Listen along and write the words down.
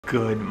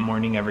Good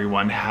morning,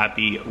 everyone.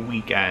 Happy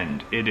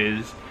weekend. It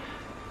is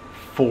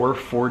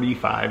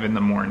 4:45 in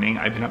the morning.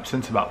 I've been up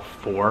since about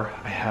 4.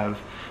 I have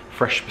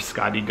fresh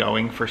biscotti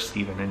going for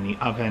Steven in the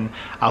oven.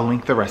 I'll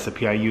link the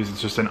recipe I use.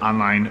 It's just an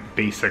online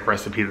basic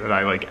recipe that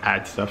I like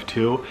add stuff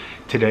to.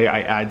 Today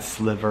I add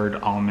slivered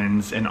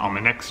almonds and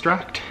almond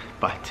extract,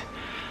 but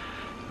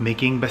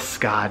making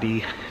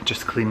biscotti,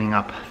 just cleaning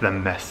up the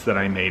mess that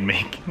I made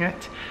making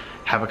it.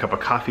 Have a cup of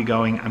coffee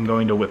going. I'm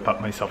going to whip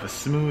up myself a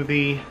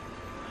smoothie.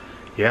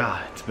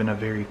 Yeah, it's been a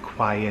very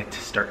quiet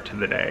start to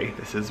the day.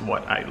 This is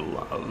what I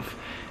love,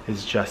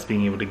 is just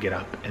being able to get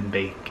up and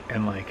bake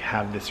and like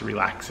have this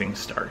relaxing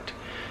start.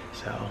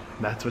 So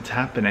that's what's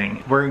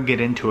happening. We're gonna get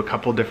into a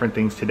couple different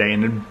things today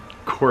and of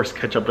course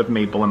catch up with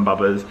Maple and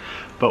Bubba's.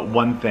 But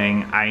one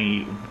thing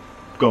I'm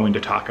going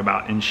to talk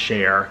about and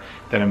share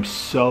that I'm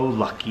so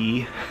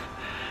lucky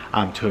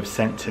to have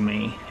sent to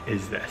me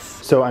is this.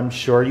 So I'm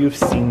sure you've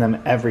seen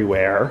them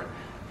everywhere,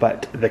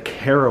 but the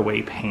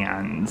caraway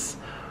pans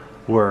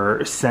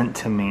were sent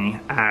to me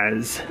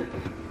as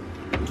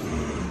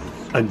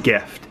a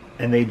gift,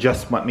 and they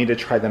just want me to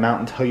try them out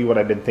and tell you what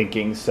I've been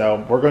thinking.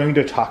 So we're going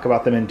to talk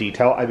about them in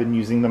detail. I've been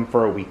using them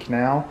for a week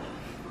now,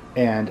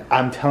 and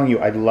I'm telling you,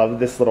 I love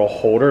this little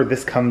holder.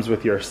 This comes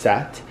with your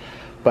set,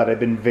 but I've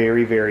been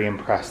very, very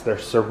impressed. They're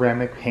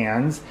ceramic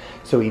pans,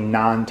 so a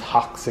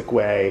non-toxic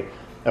way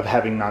of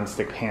having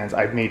non-stick pans.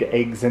 I've made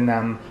eggs in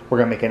them. We're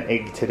gonna make an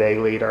egg today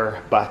later,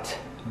 but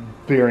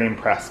very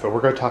impressed. But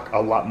we're gonna talk a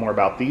lot more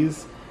about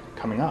these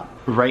coming up.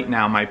 Right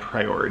now, my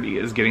priority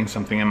is getting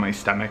something in my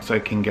stomach so I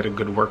can get a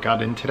good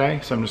workout in today.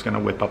 So I'm just gonna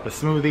whip up a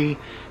smoothie,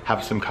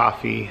 have some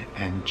coffee,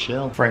 and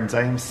chill. Friends,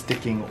 I am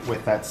sticking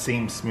with that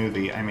same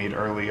smoothie I made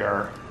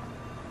earlier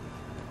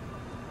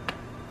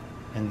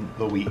in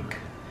the week.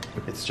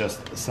 It's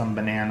just some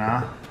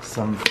banana,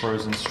 some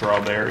frozen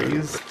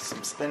strawberries,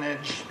 some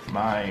spinach,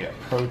 my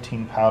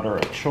protein powder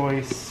of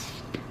choice,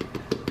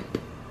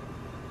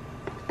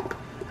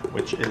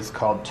 which is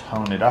called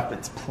Tone It Up.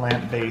 It's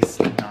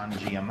plant-based,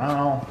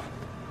 non-GMO.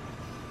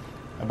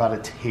 About a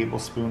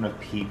tablespoon of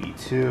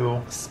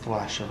PB2, a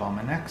splash of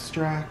almond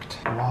extract,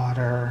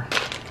 water,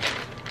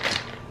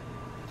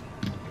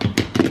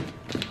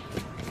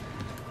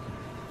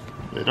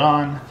 lid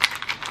on.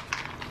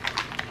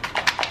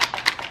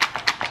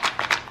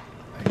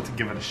 I like to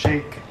give it a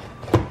shake.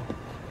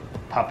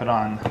 Pop it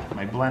on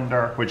my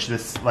blender, which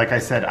this, like I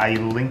said, I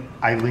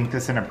linked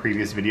this in a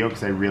previous video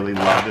because I really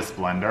love this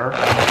blender.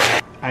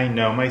 I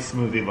know my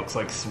smoothie looks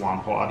like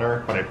swamp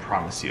water, but I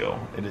promise you,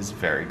 it is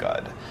very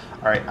good.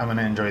 All right, I'm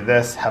gonna enjoy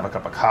this, have a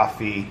cup of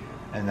coffee,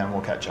 and then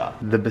we'll catch up.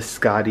 The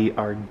biscotti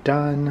are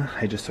done.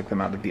 I just took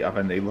them out of the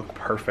oven. They look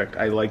perfect.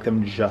 I like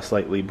them just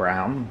slightly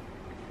brown.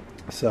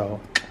 So,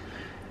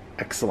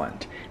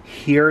 excellent.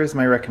 Here is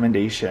my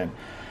recommendation.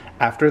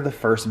 After the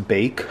first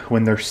bake,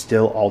 when they're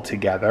still all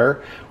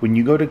together, when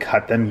you go to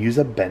cut them, use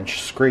a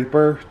bench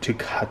scraper to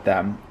cut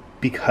them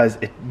because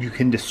you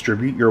can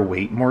distribute your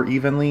weight more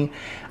evenly.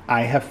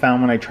 I have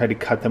found when I try to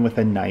cut them with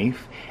a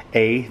knife,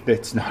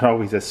 that's not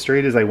always as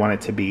straight as I want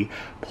it to be,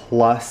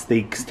 plus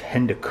they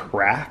tend to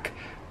crack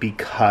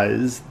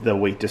because the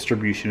weight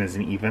distribution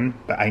isn't even,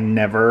 but I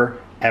never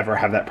ever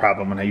have that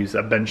problem when I use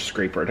a bench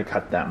scraper to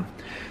cut them.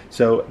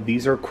 So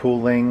these are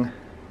cooling,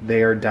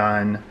 they are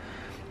done.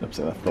 Oops,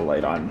 I left the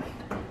light on.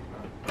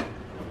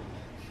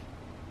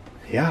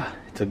 Yeah,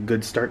 it's a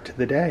good start to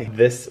the day.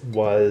 This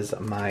was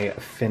my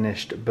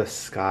finished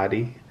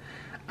biscotti.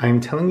 I'm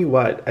telling you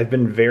what, I've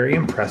been very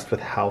impressed with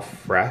how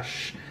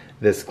fresh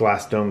this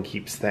glass dome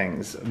keeps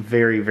things.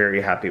 Very,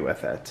 very happy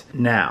with it.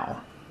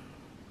 Now,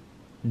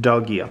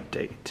 doggy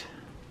update.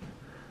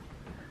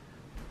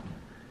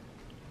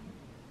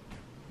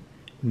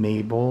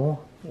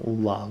 Mabel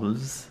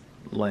loves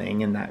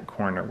laying in that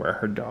corner where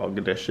her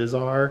dog dishes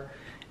are.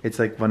 It's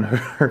like one of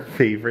her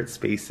favorite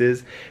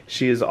spaces.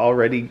 She is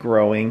already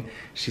growing.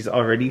 She's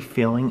already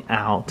filling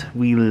out.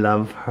 We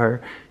love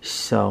her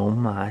so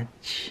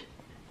much.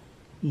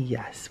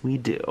 Yes, we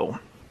do.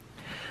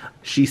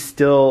 She's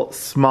still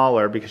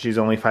smaller because she's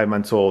only 5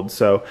 months old.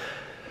 So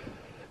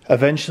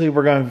eventually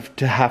we're going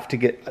to have to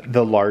get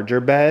the larger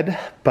bed,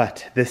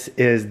 but this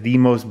is the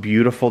most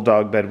beautiful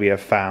dog bed we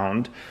have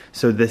found.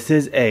 So this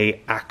is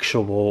a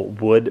actual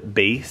wood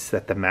base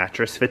that the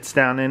mattress fits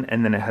down in,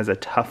 and then it has a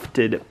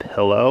tufted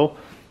pillow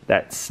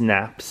that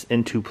snaps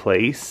into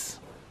place.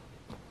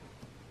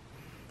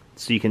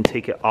 So you can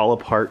take it all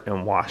apart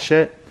and wash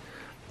it.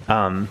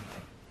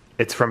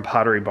 It's from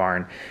Pottery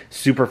Barn.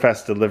 Super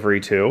fast delivery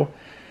too.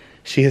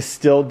 She is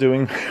still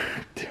doing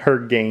her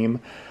game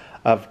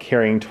of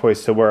carrying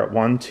toys. So we're at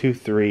 1, 2,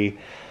 3,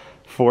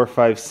 4,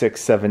 5,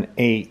 6, 7,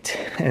 8.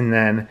 And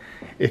then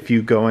if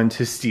you go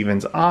into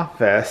Steven's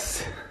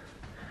office,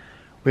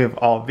 we have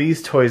all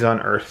these toys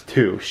on Earth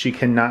too. She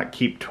cannot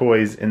keep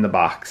toys in the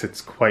box. It's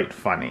quite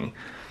funny,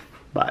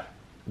 but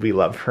we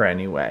love her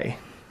anyway.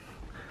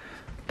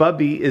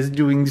 Bubby is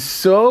doing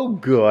so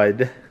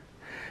good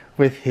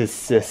with his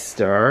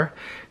sister.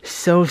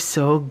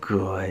 So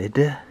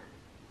good.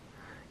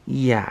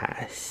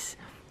 Yes.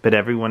 but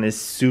everyone is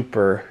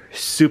super,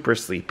 super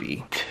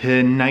sleepy.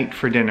 Tonight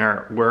for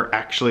dinner, we're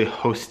actually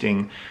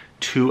hosting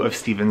 2 of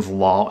Steven's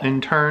law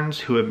interns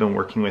who have been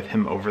working with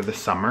him over the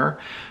summer.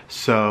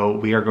 So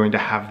we are going to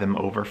have them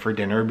over for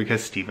dinner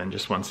because Steven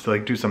just wants to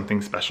like do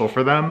something special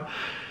for them.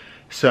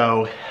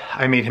 So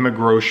I made him a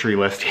grocery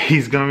list.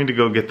 He's going to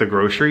go get the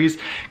groceries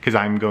because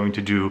I'm going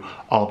to do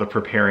all the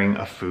preparing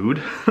of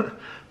food.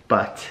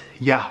 But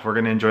yeah, we're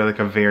gonna enjoy like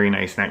a very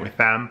nice night with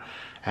them.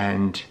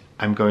 And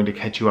I'm going to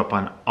catch you up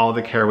on all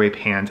the caraway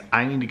pans.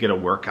 I need to get a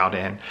workout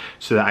in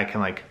so that I can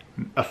like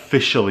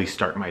officially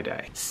start my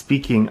day.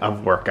 Speaking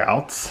of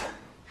workouts,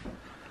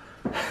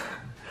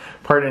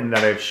 pardon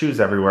that I have shoes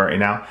everywhere right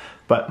now,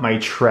 but my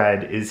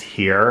tread is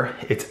here.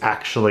 It's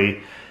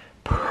actually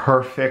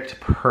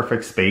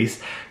perfect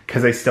space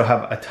because I still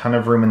have a ton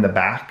of room in the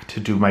back to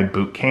do my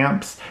boot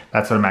camps.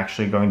 That's what I'm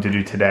actually going to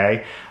do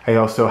today. I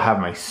also have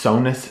my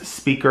Sonos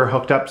speaker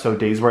hooked up, so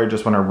days where I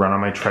just want to run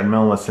on my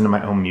treadmill and listen to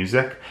my own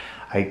music,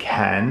 I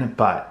can,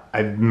 but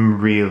I'm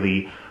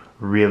really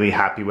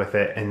happy with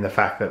it, and the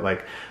fact that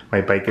like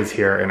my bike is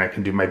here and I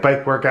can do my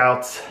bike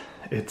workouts.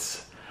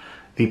 It's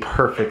the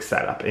perfect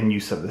setup and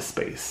use of the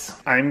space.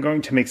 I'm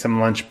going to make some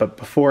lunch, but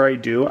before I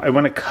do, I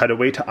want to cut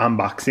away to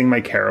unboxing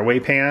my caraway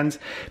pans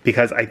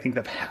because I think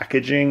the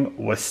packaging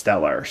was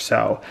stellar.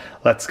 So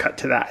let's cut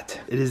to that.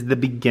 It is the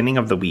beginning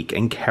of the week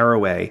and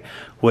Caraway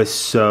was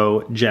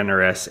so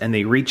generous and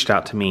they reached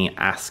out to me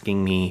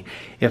asking me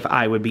if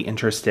I would be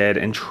interested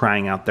in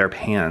trying out their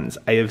pans.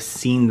 I have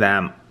seen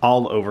them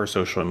all over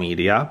social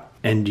media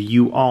and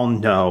you all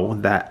know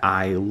that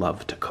I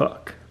love to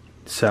cook.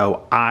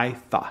 So I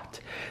thought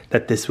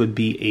that this would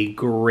be a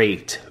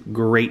great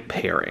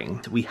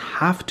pairing. We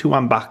have to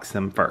unbox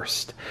them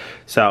first.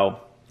 So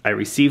I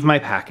received my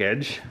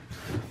package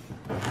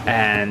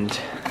and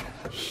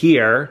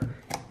here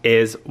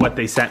is what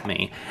they sent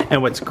me.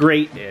 And what's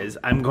great is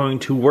I'm going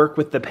to work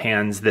with the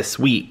pans this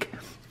week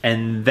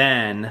and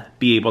then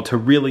be able to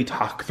really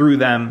talk through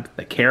them,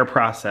 the care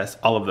process,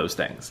 all of those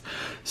things.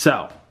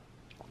 So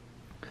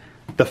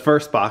the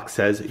first box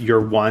says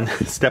you're one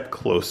step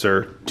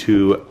closer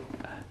to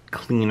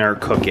cleaner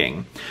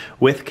cooking.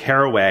 With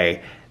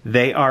Caraway,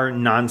 they are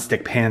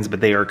non-stick pans, but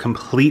they are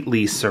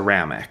completely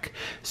ceramic.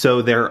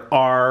 So there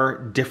are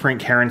different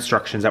care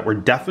instructions that we're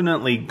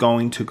definitely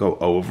going to go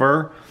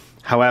over.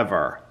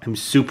 However, I'm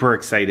super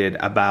excited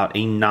about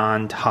a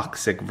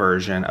non-toxic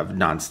version of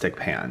non-stick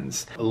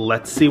pans.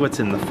 Let's see what's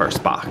in the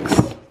first box.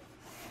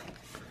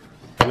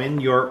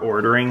 When you're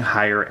ordering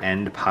higher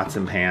end pots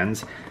and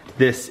pans,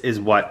 this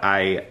is what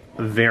I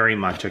very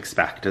much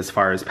expect as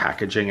far as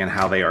packaging and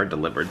how they are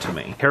delivered to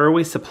me.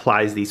 Caraway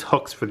supplies these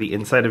hooks for the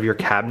inside of your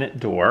cabinet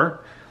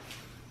door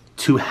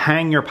to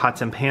hang your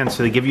pots and pans.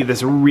 So they give you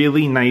this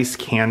really nice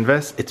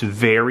canvas. It's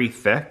very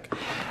thick.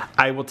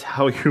 I will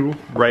tell you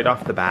right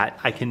off the bat,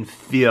 I can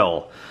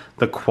feel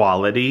the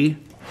quality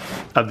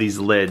of these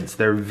lids.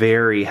 They're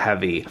very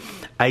heavy.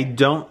 I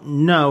don't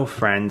know,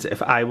 friends,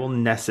 if I will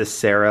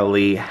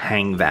necessarily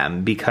hang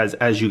them because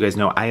as you guys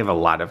know, I have a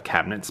lot of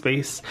cabinet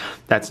space.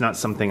 That's not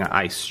something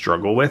I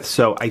struggle with.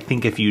 So I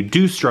think if you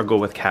do struggle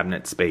with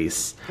cabinet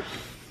space,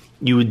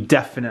 you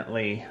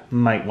definitely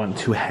might want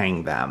to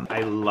hang them.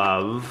 I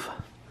love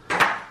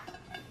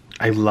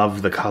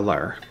the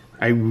color.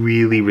 I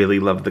really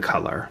love the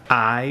color.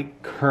 I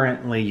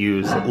currently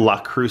use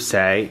Le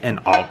Creuset and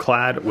All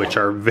Clad, which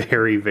are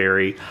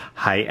very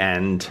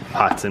high-end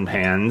pots and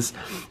pans.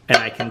 And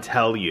I can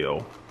tell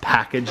you,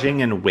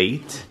 packaging and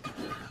weight,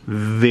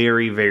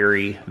 very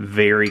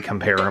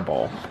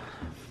comparable.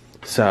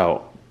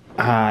 So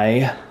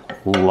I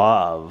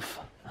love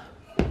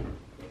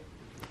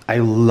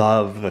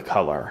the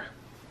color.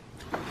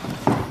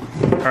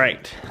 All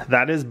right,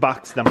 that is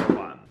box number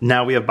 1.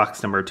 Now we have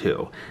box number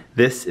 2.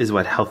 This is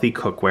what healthy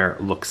cookware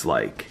looks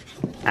like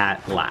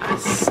at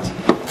last.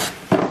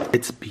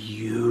 It's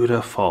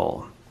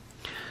beautiful.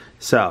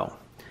 So,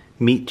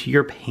 meet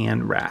your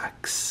pan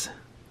racks.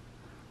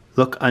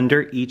 Look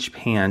under each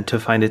pan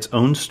to find its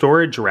own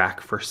storage rack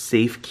for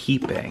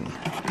safekeeping.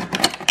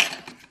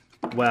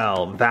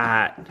 Well,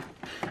 that,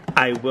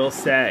 I will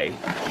say,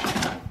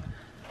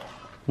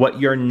 what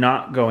you're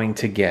not going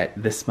to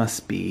get, this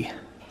must be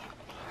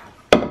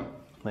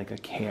like a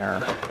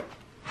care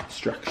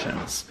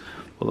instructions.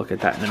 We'll look at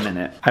that in a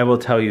minute. I will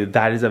tell you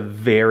that is a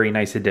very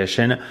nice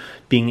addition.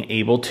 Being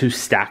able to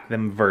stack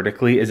them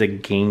vertically is a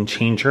game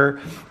changer,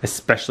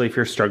 especially if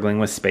you're struggling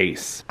with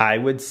space. I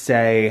would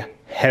say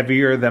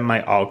heavier than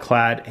my All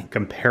Clad and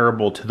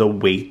comparable to the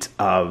weight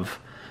of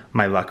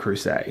my Le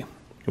Creuset,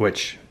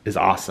 which is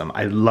awesome.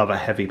 I love a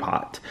heavy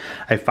pot.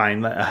 I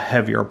find that a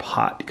heavier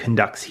pot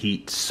conducts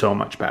heat so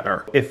much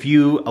better. If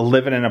you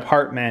live in an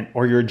apartment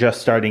or you're just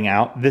starting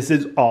out, this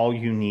is all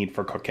you need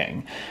for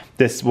cooking.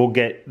 This will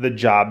get the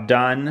job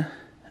done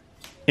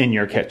in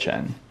your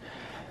kitchen.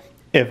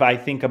 If I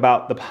think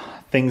about the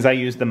things I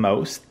use the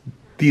most,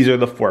 these are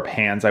the 4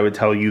 pans I would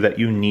tell you that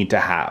you need to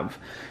have.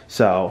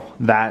 So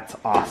that's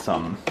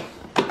awesome.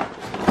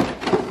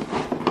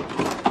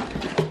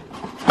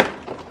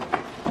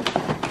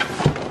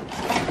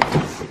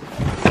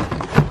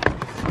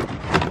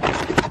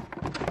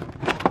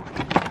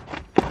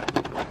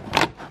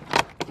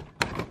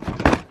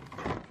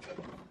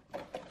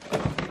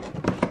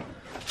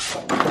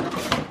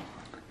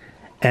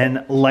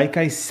 And like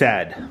I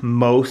said,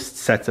 most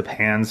sets of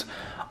pans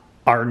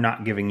are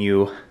not giving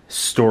you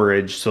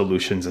storage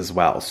solutions as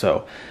well.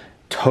 So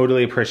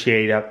totally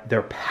appreciate it.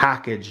 They're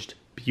packaged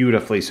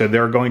beautifully, so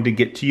they're going to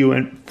get to you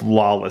in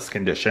flawless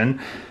condition.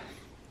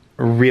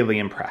 Really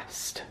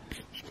impressed.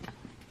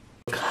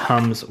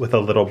 Comes with a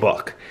little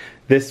book.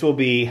 This will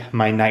be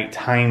my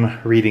nighttime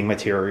reading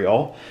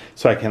material,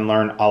 so I can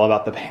learn all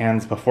about the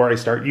pans before I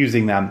start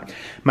using them.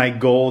 My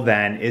goal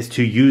then is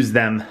to use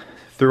them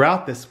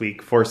throughout this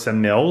week for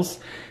some meals,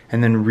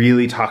 and then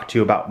really talk to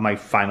you about my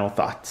final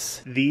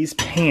thoughts. These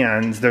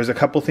pans, there's a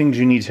couple things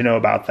you need to know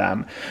about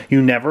them.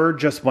 You never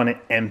just want to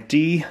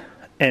empty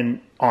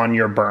and on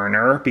your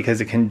burner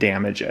because it can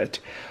damage it.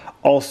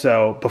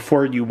 Also,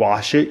 before you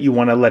wash it, you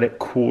want to let it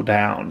cool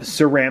down.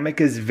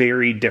 Ceramic is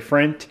very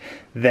different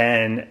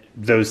than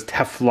those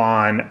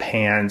Teflon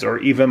pans or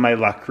even my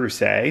Le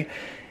Creuset.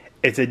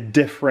 It's a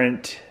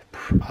different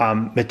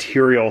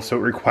material, so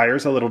it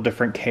requires a little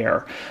different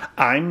care.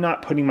 I'm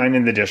not putting mine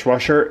in the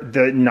dishwasher.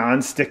 The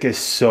non-stick is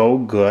so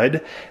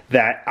good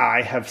that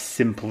I have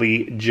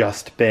simply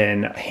just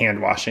been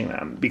hand washing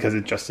them because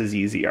it just is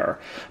easier.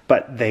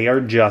 But they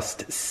are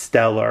just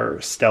stellar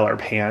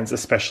pans,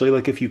 especially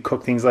like if you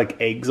cook things like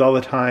eggs all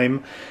the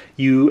time.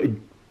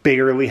 You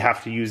barely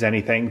have to use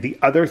anything. The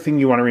other thing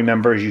you want to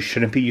remember is you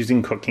shouldn't be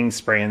using cooking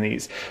spray in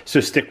these. So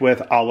stick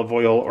with olive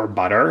oil or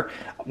butter,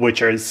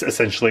 which is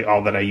essentially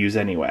all that I use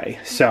anyway.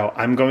 So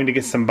I'm going to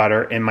get some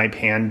butter in my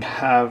pan,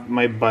 have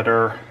my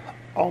butter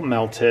all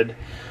melted.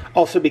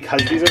 Also,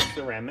 because these are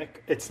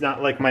ceramic, it's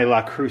not like my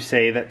Le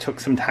Creuset that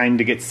took some time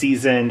to get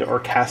seasoned or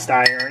cast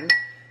iron.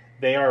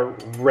 They are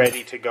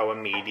ready to go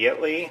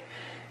immediately.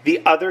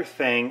 The other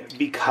thing,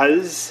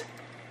 because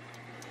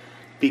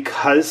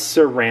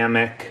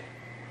ceramic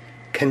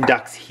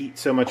conducts heat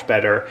so much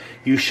better,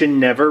 you should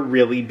never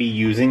really be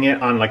using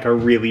it on like a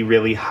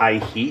really high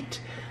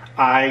heat.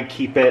 I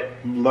keep it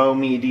low,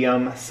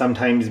 medium,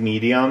 sometimes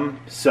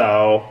medium,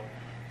 so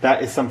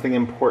that is something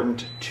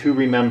important to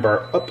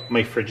remember. Oh,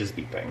 my fridge is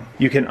beeping.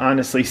 You can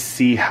honestly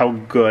see how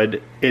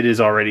good it is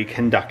already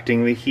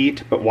conducting the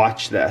heat, but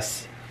watch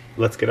this.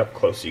 Let's get up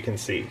close so you can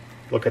see.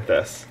 Look at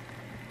this.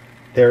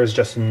 There's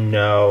just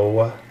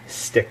no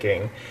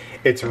sticking.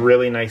 It's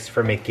really nice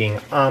for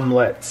making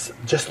omelets.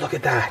 Just look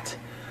at that.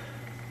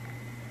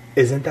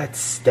 Isn't that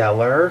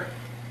stellar?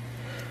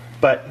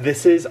 But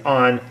this is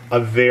on a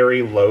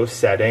very low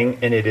setting,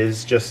 and it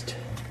is just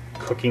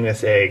cooking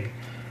this egg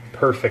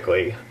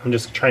perfectly. I'm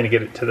just trying to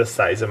get it to the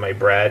size of my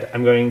bread.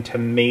 I'm going to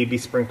maybe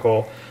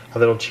sprinkle a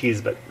little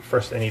cheese, but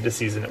first I need to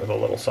season it with a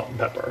little salt and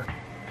pepper.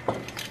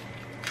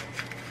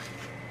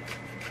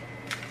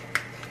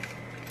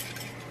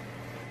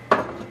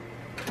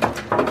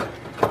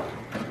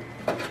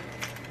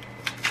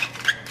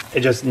 I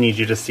just need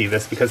you to see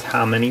this because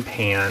how many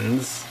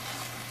pans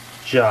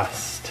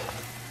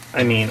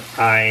I mean,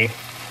 I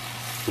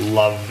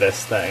love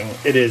this thing.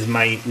 It is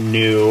my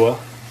new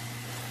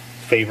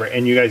favorite,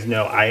 and you guys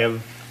know I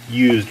have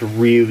used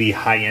really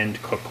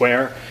high-end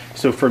cookware,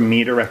 so for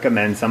me to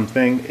recommend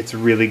something, it's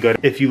really good.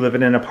 If you live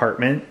in an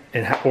apartment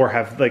and or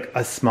have like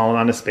a small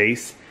amount of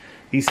space,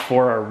 these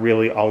four are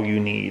really all you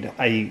need.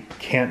 I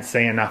can't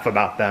say enough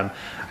about them.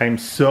 I'm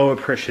so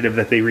appreciative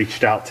that they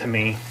reached out to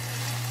me,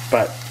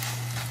 but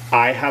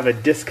I have a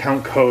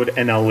discount code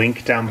and a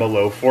link down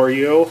below for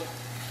you.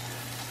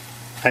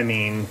 I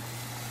mean,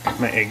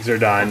 my eggs are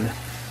done.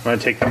 I'm gonna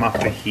take them off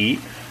the heat.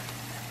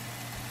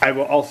 I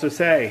will also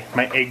say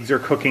my eggs are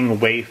cooking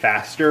way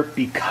faster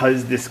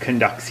because this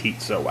conducts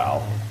heat so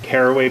well.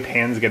 Caraway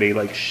pans get a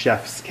like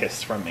chef's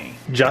kiss from me.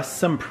 Just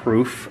some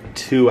proof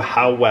to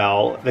how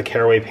well the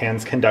caraway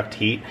pans conduct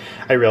heat.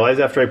 I realized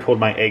after I pulled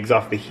my eggs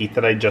off the heat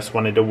that I just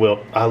wanted to wilt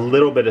a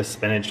little bit of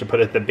spinach to put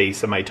at the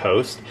base of my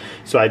toast.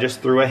 So I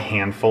just threw a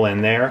handful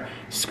in there,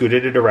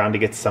 scooted it around to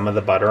get some of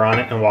the butter on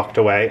it, and walked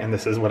away, and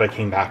this is what I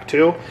came back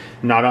to.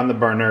 Not on the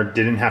burner,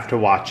 didn't have to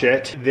watch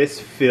it. This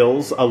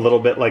feels a little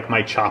bit like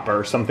my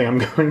chopper, something I'm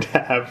going to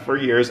have for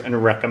years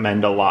and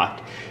recommend a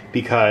lot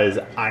because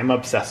I'm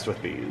obsessed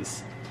with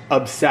these.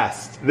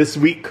 Obsessed. This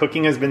week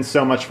cooking has been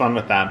so much fun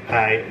with them.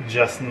 I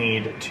just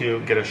need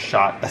to get a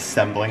shot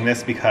assembling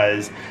this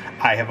because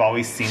I have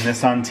always seen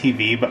this on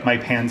TV, but my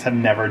pans have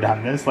never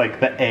done this, like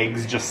the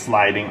eggs just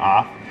sliding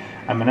off.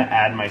 I'm gonna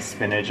add my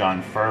spinach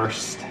on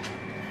first.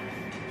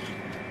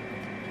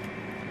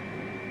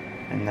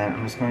 And then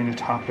I'm just going to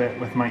top it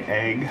with my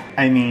egg.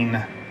 I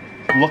mean,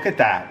 look at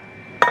that.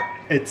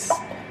 It's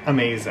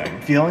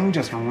amazing. Feeling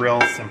just real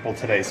simple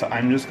today, so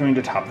I'm just going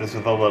to top this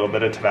with a little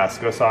bit of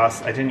Tabasco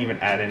sauce. I didn't even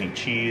add any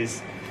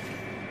cheese.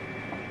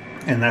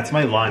 And that's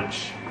my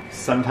lunch.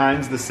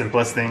 Sometimes the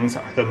simplest things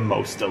are the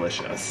most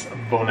delicious.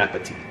 Bon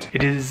appetit.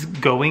 It is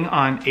going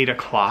on 8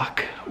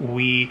 o'clock.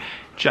 We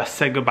just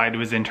said goodbye to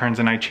his interns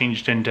and I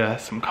changed into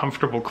some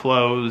comfortable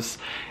clothes.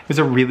 It was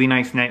a really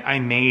nice night. I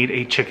made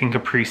a chicken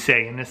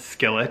caprese in a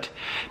skillet.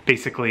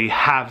 Basically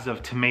halves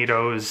of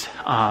tomatoes,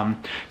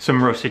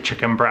 some roasted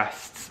chicken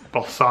breasts,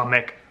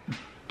 balsamic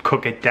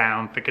cook it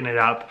down, thicken it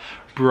up,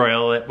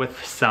 broil it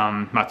with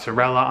some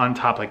mozzarella on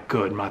top, like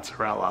good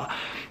mozzarella,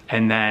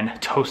 and then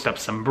toast up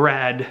some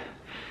bread.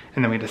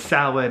 And then we had a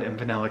salad and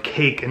vanilla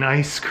cake and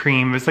ice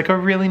cream. It was like a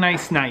really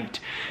nice night.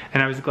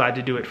 And I was glad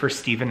to do it for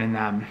Steven and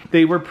them.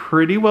 They were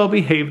pretty well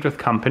behaved with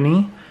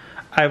company,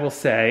 I will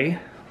say.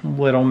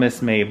 Little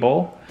Miss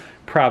Mabel,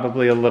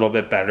 probably a little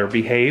bit better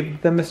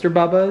behaved than Mr.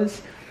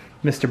 Bubba's.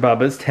 Mr.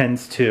 Bubba's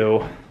tends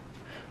to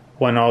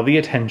want all the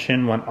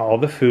attention, want all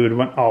the food,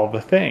 want all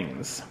the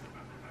things.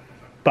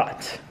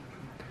 But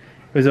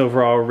it was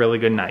overall a really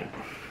good night.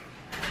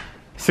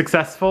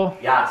 Successful?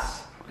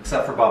 Yes,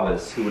 except for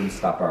Bubba's, who wouldn't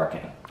stop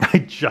barking. I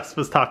just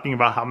was talking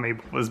about how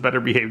Mabel was better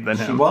behaved than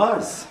him. She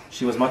was.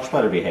 She was much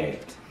better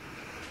behaved.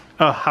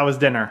 Oh, how was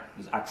dinner? It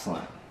was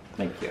excellent.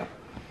 Thank you.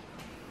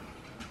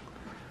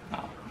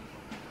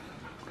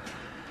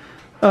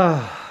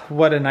 Oh,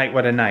 what a night,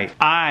 what a night.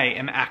 I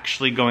am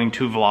actually going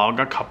to vlog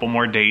a couple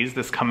more days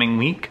this coming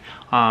week.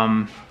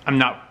 I'm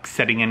not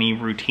setting any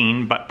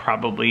routine, but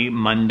probably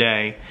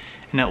Monday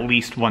and at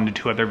least 1 to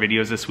 2 other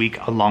videos this week,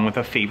 along with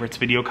a favorites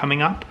video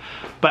coming up.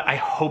 But I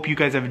hope you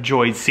guys have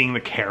enjoyed seeing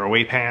the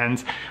caraway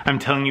pans. I'm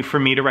telling you, for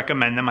me to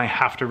recommend them, I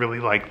have to really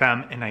like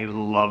them, and I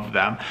love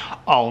them.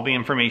 All the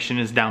information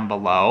is down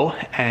below,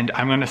 and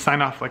I'm gonna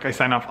sign off like I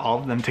sign off all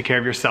of them. Take care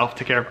of yourself,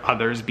 take care of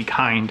others, be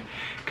kind.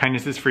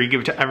 Kindness is free,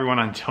 give it to everyone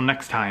until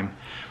next time,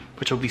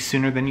 which will be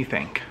sooner than you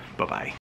think. Bye-bye.